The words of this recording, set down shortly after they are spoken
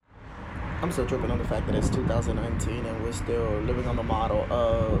I'm still tripping on the fact that it's 2019 and we're still living on the model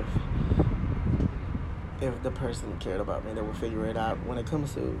of if the person cared about me, they will figure it out. When it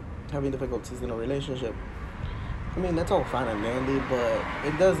comes to having difficulties in a relationship, I mean, that's all fine and dandy, but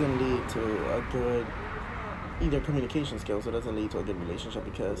it doesn't lead to a good either communication skills. It doesn't lead to a good relationship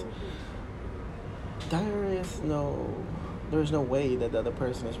because there is no there's no way that the other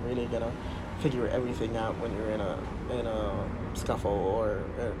person is really gonna figure everything out when you're in a scuffle or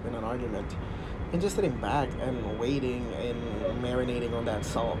in an argument. And just sitting back and waiting and marinating on that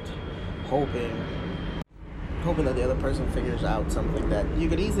salt, hoping hoping that the other person figures out something that you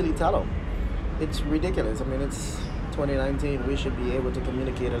could easily tell them. It's ridiculous. I mean, it's 2019. We should be able to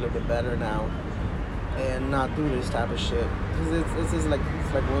communicate a little bit better now and not do this type of shit. 'Cause it's just like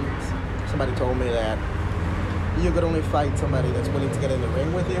when somebody told me that you could only fight somebody that's willing to get in the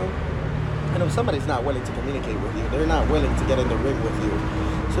ring with you. And if somebody's not willing to communicate with you, they're not willing to get in the ring with you.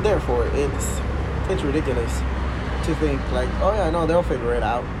 So therefore, it's ridiculous to think like, oh yeah, no, they'll figure it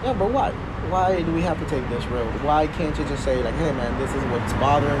out. Yeah, but what? Why do we have to take this road? Why can't you just say like, hey man, this is what's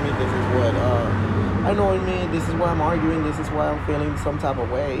bothering me. This is what annoying me. This is why I'm arguing. This is why I'm feeling some type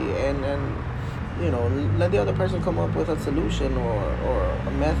of way. And let the other person come up with a solution or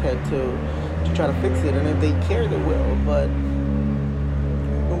a method to try to fix it. And if they care, they will. But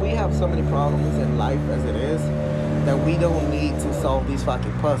when we have so many problems in life as it is, that we don't need to solve these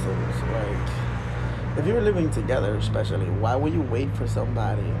fucking puzzles. Like, if you're living together, especially, why would you wait for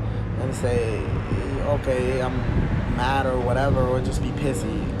somebody and say, okay, I'm mad or whatever, or just be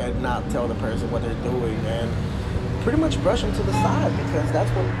pissy and not tell the person what they're doing and pretty much brush them to the side because that's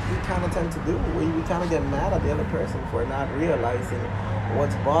what we kind of tend to do. We kind of get mad at the other person for not realizing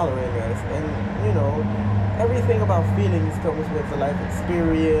what's bothering us. And, everything about feelings comes with the life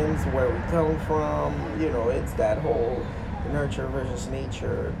experience, where we come from. It's that whole nurture versus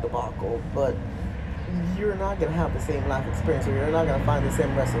nature debacle. But you're not going to have the same life experience, or you're not going to find the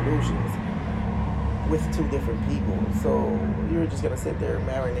same resolutions with two different people. So you're just going to sit there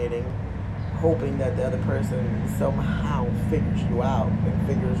marinating, hoping that the other person somehow figures you out and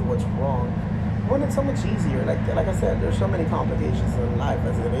figures what's wrong. When it's so much easier, like I said, there's so many complications in life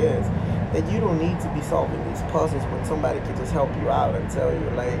as it is that you don't need to be solving these puzzles when somebody can just help you out and tell you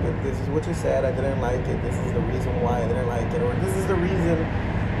like, this is what you said, I didn't like it, this is the reason why I didn't like it, or this is the reason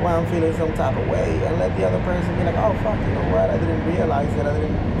why I'm feeling some type of way, and let the other person be like, oh fuck, you know what, I didn't realize it, I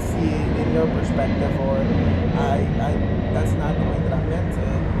didn't see it in your perspective, or I that's not the way that I meant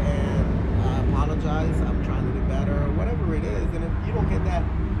it, and I apologize, I'm trying to do better, or whatever it is. And if you don't get that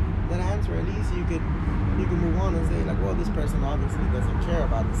answer, at least you could move on and say like, well, this person obviously doesn't care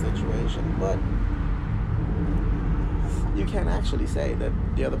about the situation. But you can't actually say that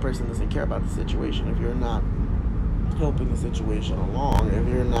the other person doesn't care about the situation if you're not helping the situation along, if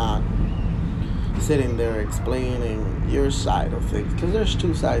you're not sitting there explaining your side of things, because there's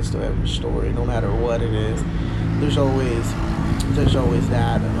two sides to every story, no matter what it is. There's always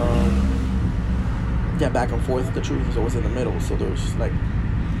that back and forth. The truth is always in the middle. So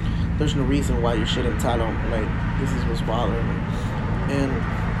there's no reason why you shouldn't tell them like, this is what's bothering me. And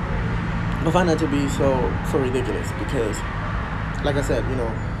I find that to be so ridiculous because, like I said,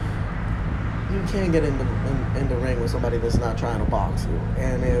 you can't get in the ring with somebody that's not trying to box you.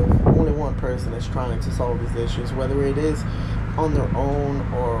 And if only one person is trying to solve these issues, whether it is on their own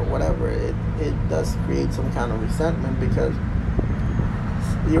or whatever, it does create some kind of resentment because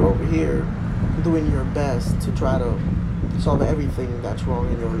you're over here doing your best to try to solve everything that's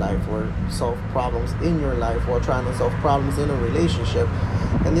wrong in your life, or solve problems in your life, or trying to solve problems in a relationship,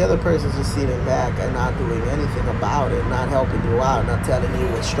 and the other person's just sitting back and not doing anything about it, not helping you out, not telling you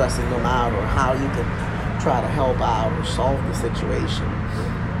what's stressing them out or how you can try to help out or solve the situation.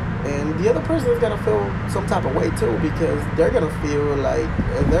 And the other person is going to feel some type of way too, because they're going to feel like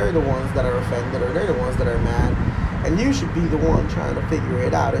they're the ones that are offended, or they're the ones that are mad. And you should be the one trying to figure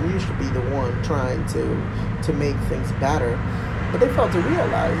it out, and you should be the one trying to make things better. But they fail to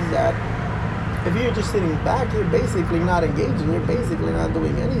realize that if you're just sitting back, you're basically not engaging, you're basically not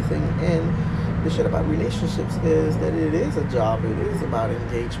doing anything. And the shit about relationships is that it is a job, it is about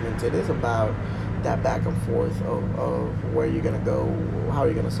engagement, it is about that back and forth of where you're going to go, how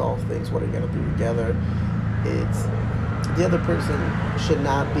you're going to solve things, what are you going to do together. It's the other person should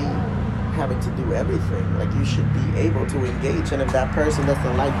not be having to do everything. Like, you should be able to engage, and if that person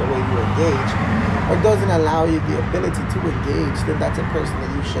doesn't like the way you engage or doesn't allow you the ability to engage, then that's a person that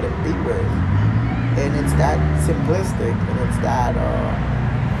you shouldn't be with. And it's that simplistic, and it's that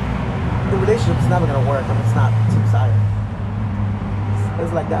the relationship's never going to work if it's not two-sided.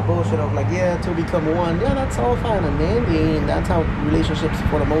 It's like that bullshit of like, yeah, to become one. Yeah, that's all fine and dandy, and that's how relationships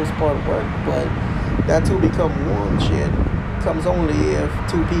for the most part work. But that to become one shit comes only if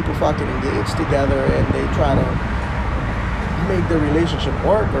two people fucking engage together and they try to make the relationship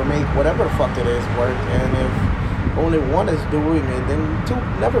work or make whatever the fuck it is work. And if only one is doing it, then two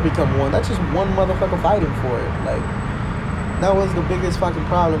never become one. That's just one motherfucker fighting for it. Like, that was the biggest fucking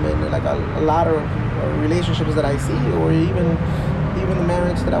problem in like a lot of relationships that I see, or even the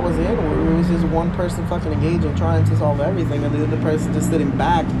marriage that I was in, where it was just one person fucking engaging, trying to solve everything, and the other person just sitting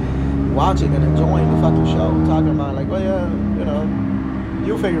back, watching and enjoying the fucking show, talking about like, well, yeah, you know,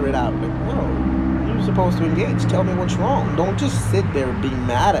 you'll figure it out. Like, no, you're supposed to engage. Tell me what's wrong. Don't just sit there being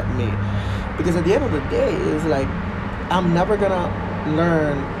mad at me, because at the end of the day, it's like, I'm never gonna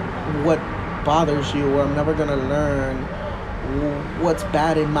learn what bothers you, or I'm never gonna learn what's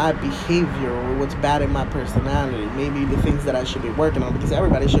bad in my behavior or what's bad in my personality. Maybe the things that I should be working on, because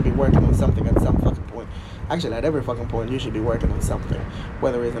everybody should be working on something at some fucking point. Actually, at every fucking point, you should be working on something,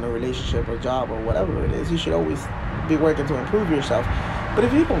 whether it's in a relationship or job or whatever it is. You should always be working to improve yourself. But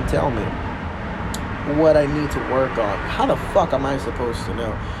if you don't tell me what I need to work on, how the fuck am I supposed to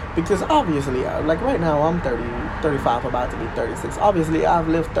know? Because obviously, like right now, I'm 35, about to be 36. Obviously, I've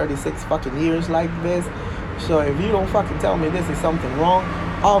lived 36 fucking years like this. So if you don't fucking tell me this is something wrong,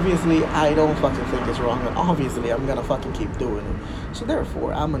 obviously I don't fucking think it's wrong, and obviously I'm gonna fucking keep doing it. So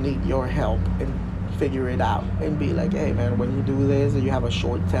therefore, I'm gonna need your help and figure it out and be like, hey man, when you do this, or you have a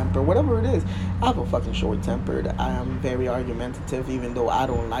short temper, whatever it is. I have a fucking short tempered. I am very argumentative, even though I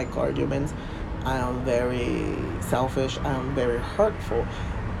don't like arguments. I am very selfish. I am very hurtful.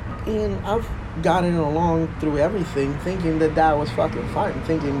 And I've gotten along through everything thinking that was fucking fine,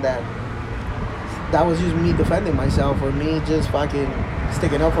 thinking that was just me defending myself, or me just fucking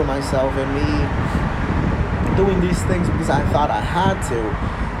sticking up for myself, and me doing these things because I thought I had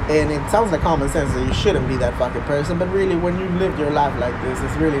to. And it sounds like common sense that you shouldn't be that fucking person, but really when you live your life like this,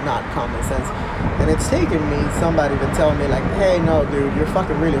 it's really not common sense. And it's taken me somebody to tell me like, hey, no dude, you're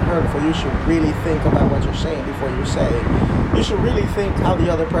fucking really hurtful. You should really think about what you're saying before you say it. You should really think how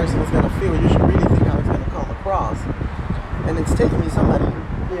the other person is going to feel. You should really think how it's going to come across. And it's taken me somebody,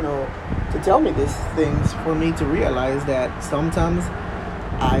 you know, to tell me these things for me to realize that sometimes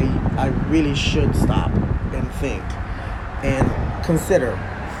I really should stop and think and consider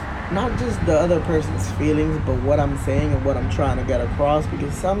not just the other person's feelings, but what I'm saying and what I'm trying to get across.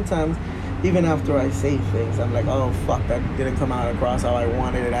 Because sometimes, even after I say things, I'm like, oh fuck, that didn't come out across how I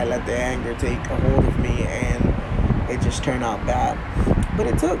wanted it. I let the anger take a hold of me, and it just turned out bad. But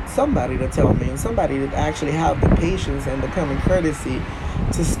it took somebody to tell me, and somebody to actually have the patience and the common courtesy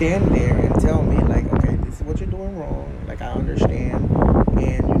to stand there and tell me like, okay, this is what you're doing wrong. Like, I understand,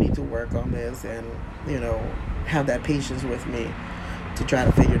 and you need to work on this, and you know, have that patience with me to try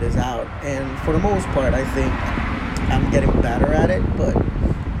to figure this out. And for the most part, I think I'm getting better at it. But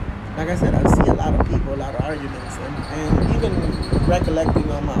like I said, I see a lot of people, a lot of arguments, and even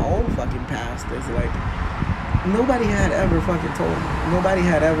recollecting on my own fucking past, it's like nobody had ever fucking told me. Nobody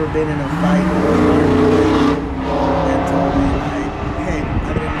had ever been in a fight or an argument and told me like, hey,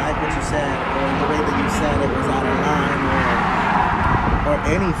 I didn't like what you said, or the way that you said it was out of line, or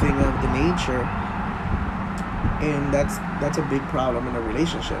anything of the nature. And that's a big problem in a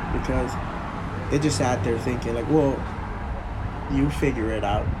relationship, because they just sat there thinking like, well, you figure it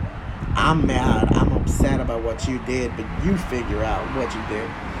out. I'm mad, I'm upset about what you did, but you figure out what you did.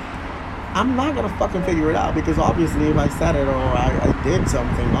 I'm not gonna fucking figure it out, because obviously if I said it or I did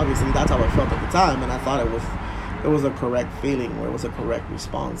something, obviously that's how I felt at the time, and I thought it was a correct feeling, or it was a correct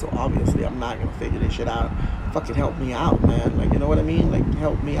response. So obviously I'm not gonna figure this shit out. Fucking help me out, man. Like, you know what I mean? Like,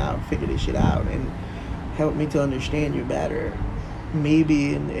 help me out, figure this shit out, and help me to understand you better.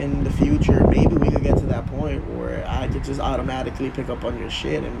 Maybe in the future, maybe we could get to that point where I could just automatically pick up on your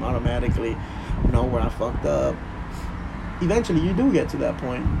shit and automatically know where I fucked up. Eventually you do get to that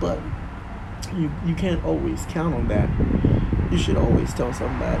point, but you can't always count on that. You should always tell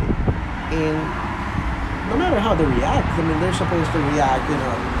somebody. And no matter how they react, I mean, they're supposed to react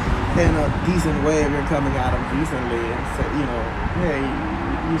in a decent way if you're coming at them decently and say, you know, hey,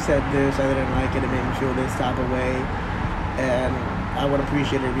 you said this, I didn't like it, it made me feel this type of way, and I would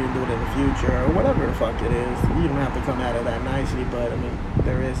appreciate it if you didn't do it in the future, or whatever the fuck it is. You don't have to come at it that nicely, but I mean,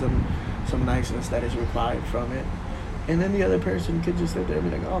 there is some niceness that is required from it. And then the other person could just sit there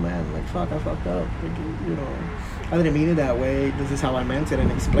and be like, oh man, like, fuck, I fucked up. Like, you know, I didn't mean it that way. This is how I meant it,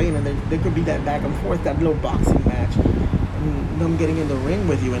 and explain. And there could be that back and forth, that little boxing match. And them getting in the ring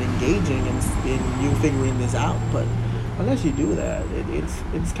with you and engaging and you figuring this out. But unless you do that,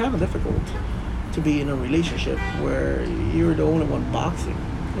 it's kind of difficult. to be in a relationship where you're the only one boxing.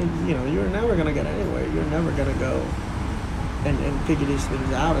 And, you're never gonna get anywhere. You're never gonna go and figure these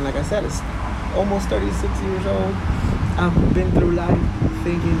things out. And like I said, it's almost 36 years old. I've been through life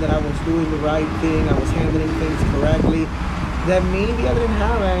thinking that I was doing the right thing, I was handling things correctly. That maybe I didn't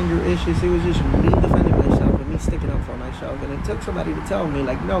have anger issues. It was just me defending myself and me sticking up for myself. And it took somebody to tell me,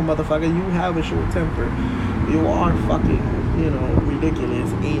 like, no, motherfucker, you have a short temper. You are fucking,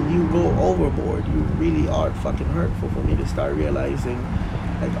 ridiculous. And you go overboard. You really are fucking hurtful, for me to start realizing,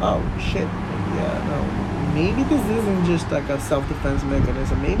 like, oh, shit. Yeah, no. Maybe this isn't just like a self-defense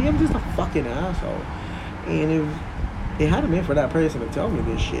mechanism. Maybe I'm just a fucking asshole. And if it hadn't been for that person to tell me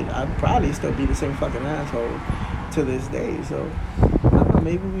this shit, I'd probably still be the same fucking asshole to this day. So I don't know,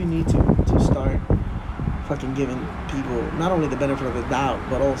 maybe we need to start fucking giving people not only the benefit of the doubt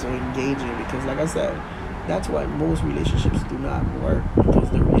but also engaging, because like I said, that's why most relationships do not work, because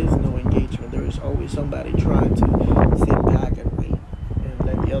there is no engagement. There is always somebody trying to sit back and wait and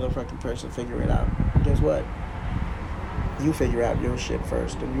let the other fucking person figure it out. Guess what? You figure out your shit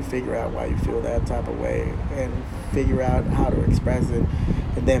first, and you figure out why you feel that type of way, and figure out how to express it,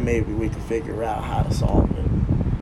 and then maybe we can figure out how to solve it.